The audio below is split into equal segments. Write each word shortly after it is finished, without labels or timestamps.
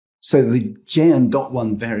So the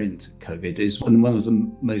JN.1 variant COVID is one of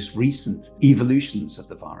the most recent evolutions of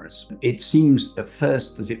the virus. It seems at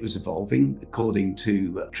first that it was evolving according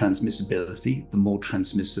to transmissibility. The more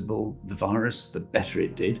transmissible the virus, the better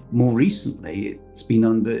it did. More recently, it's been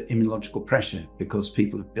under immunological pressure because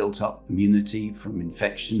people have built up immunity from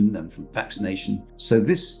infection and from vaccination. So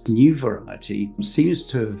this new variety seems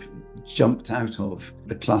to have jumped out of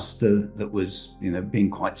the cluster that was,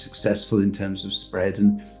 being quite successful in terms of spread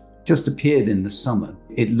and just appeared in the summer.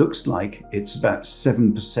 It looks like it's about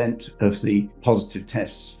 7% of the positive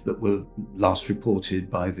tests that were last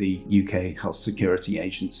reported by the UK Health Security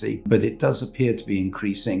Agency, but it does appear to be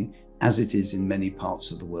increasing as it is in many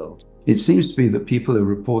parts of the world. It seems to be that people are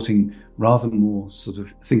reporting rather more sort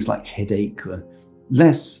of things like headache,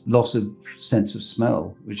 less loss of sense of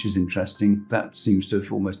smell, which is interesting. That seems to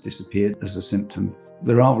have almost disappeared as a symptom.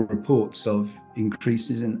 There are reports of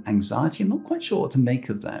increases in anxiety. I'm not quite sure what to make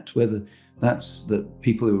of that, whether that's that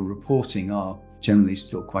people who are reporting are generally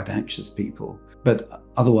still quite anxious people. But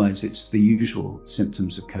otherwise, it's the usual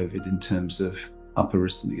symptoms of COVID in terms of upper,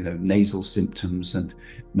 nasal symptoms and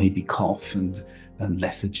maybe cough and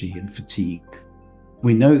lethargy and fatigue.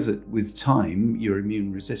 We know that with time, your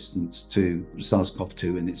immune resistance to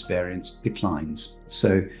SARS-CoV-2 and its variants declines.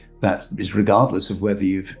 So that is regardless of whether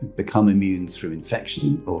you've become immune through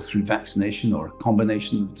infection or through vaccination or a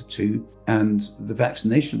combination of the two. And the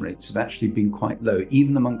vaccination rates have actually been quite low,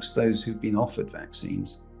 even amongst those who've been offered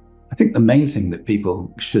vaccines. I think the main thing that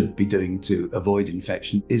people should be doing to avoid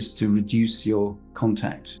infection is to reduce your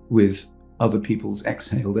contact with other people's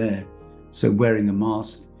exhaled air. So wearing a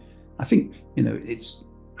mask, I think, it's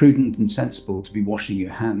prudent and sensible to be washing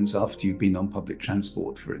your hands after you've been on public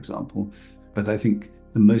transport, for example. But I think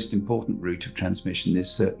the most important route of transmission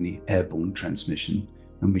is certainly airborne transmission.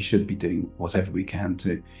 And we should be doing whatever we can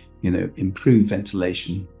to, improve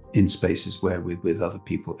ventilation in spaces where we're with other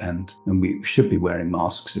people. And we should be wearing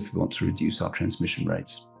masks if we want to reduce our transmission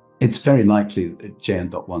rates. It's very likely that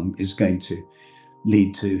JN.1 is going to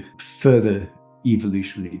lead to further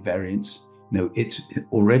evolutionary variants. It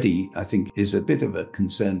already, I think, is a bit of a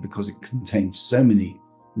concern because it contains so many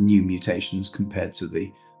new mutations compared to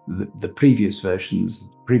the previous versions,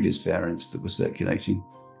 previous variants that were circulating.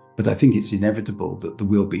 But I think it's inevitable that there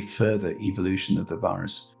will be further evolution of the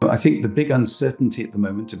virus. But I think the big uncertainty at the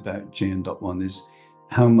moment about JN.1 is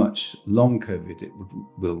how much long COVID it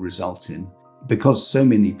will result in. Because so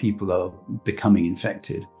many people are becoming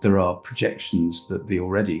infected, there are projections that the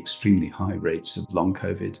already extremely high rates of long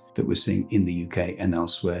COVID that we're seeing in the UK and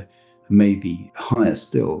elsewhere may be higher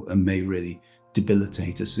still and may really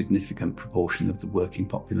debilitate a significant proportion of the working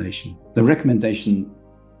population. The recommendation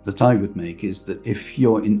that I would make is that if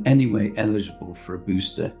you're in any way eligible for a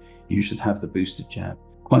booster, you should have the booster jab.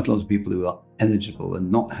 Quite a lot of people who are eligible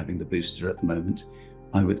and not having the booster at the moment,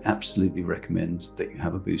 I would absolutely recommend that you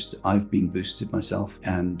have a booster. I've been boosted myself,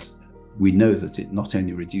 and we know that it not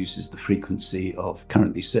only reduces the frequency of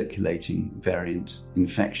currently circulating variant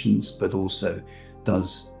infections, but also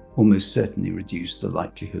does almost certainly reduce the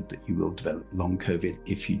likelihood that you will develop long COVID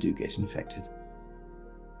if you do get infected.